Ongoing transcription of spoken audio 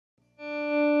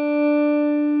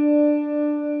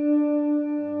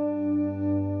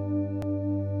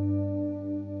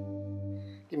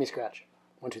me scratch.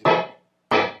 1, 2,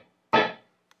 3.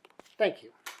 Thank you.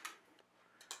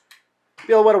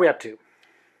 Bill, what are we up to?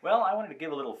 Well, I wanted to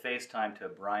give a little FaceTime to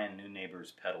Brian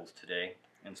Neunaber's pedals today.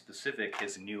 In specific,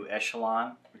 his new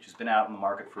Echelon, which has been out in the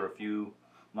market for a few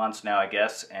months now, I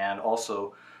guess, and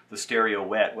also the Stereo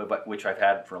Wet, which I've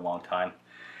had for a long time.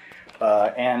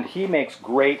 And he makes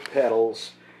great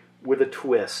pedals with a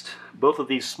twist. Both of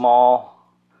these small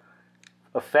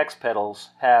effects pedals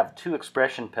have 2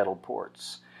 expression pedal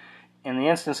ports. In the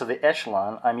instance of the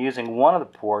Echelon, I'm using one of the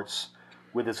ports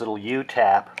with this little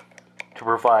U-tap to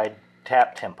provide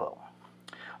tap tempo.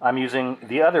 I'm using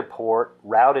the other port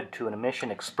routed to an emission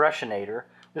expressionator.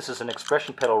 This is an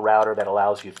expression pedal router that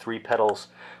allows you 3 pedal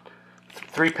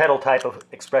type of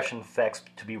expression effects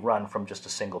to be run from just a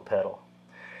single pedal.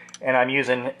 And I'm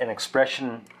using an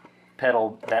expression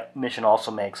pedal that Mission also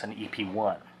makes, an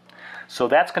EP1. So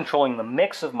that's controlling the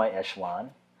mix of my Echelon,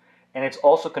 and it's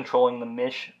also controlling the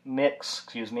mix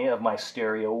of my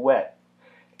Stereo Wet.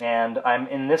 And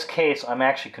in this case, I'm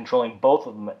actually controlling both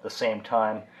of them at the same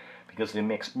time because the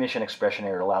Mission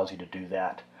Expressionator allows you to do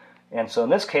that. And so in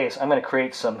this case, I'm going to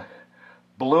create some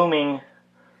blooming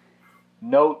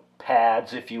note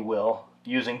pads, if you will,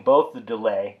 using both the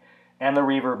delay and the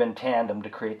reverb in tandem to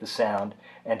create the sound,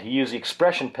 and to use the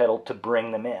expression pedal to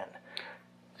bring them in.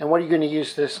 And what are you going to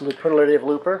use this superlative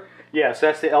looper? Yes,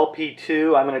 that's the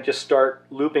LP2. I'm going to just start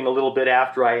looping a little bit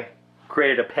after I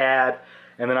created a pad,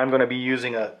 and then I'm going to be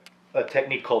using a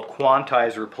technique called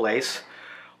quantize replace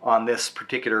on this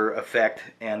particular effect,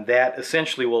 and that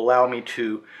essentially will allow me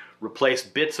to replace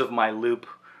bits of my loop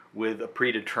with a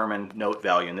predetermined note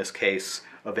value, in this case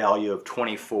a value of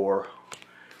 24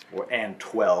 and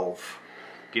 12,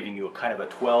 giving you a kind of a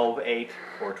 12-8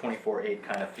 or 24-8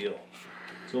 kind of feel.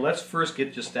 So let's first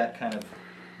get just that kind of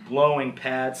blowing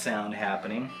pad sound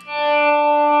happening.